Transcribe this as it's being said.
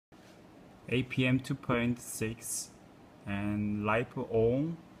APM 2.6 and LiPo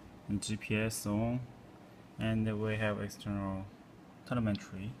on and GPS on, and we have external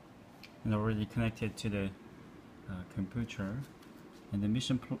telemetry and already connected to the computer, and the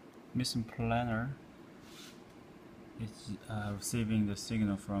mission planner is receiving the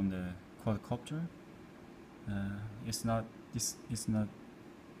signal from the quadcopter. It's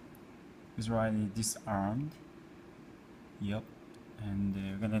already disarmed. Yep. And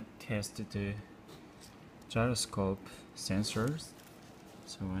we're gonna test the gyroscope sensors.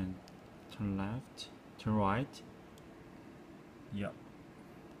 So I turn left, turn right. Yep.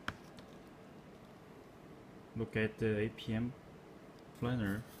 Look at the APM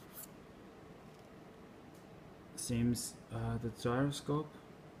planner. Seems the gyroscope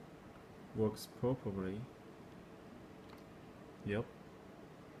works properly. Yep.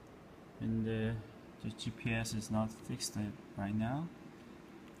 And the GPS is not fixed right now.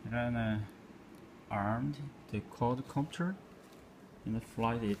 I'm gonna arm the quadcopter and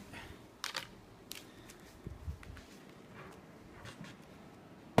fly it.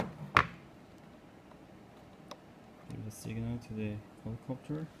 Give the signal to the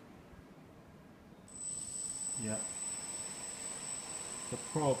quadcopter. Yeah. The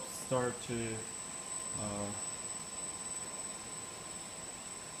probes start to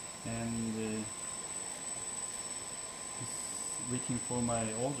and waiting for my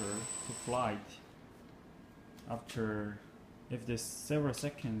order to flight. After, if this several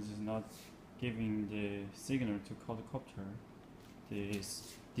seconds is not giving the signal to quadcopter, it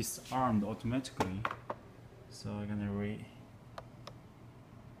is disarmed automatically. So I'm gonna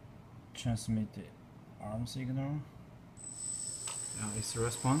transmit the arm signal. Now it's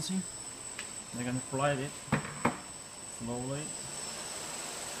responsive. I'm gonna flight it slowly.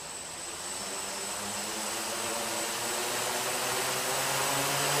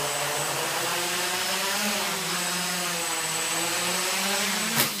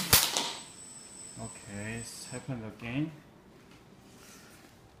 Okay, it's happened again.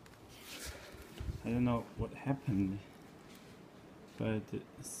 I don't know what happened, but the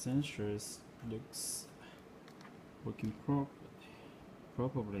sensors looks working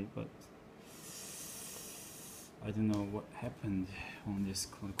properly, but I don't know what happened on this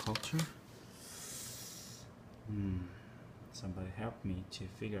quadcopter. Somebody help me to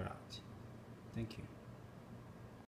figure out. Thank you.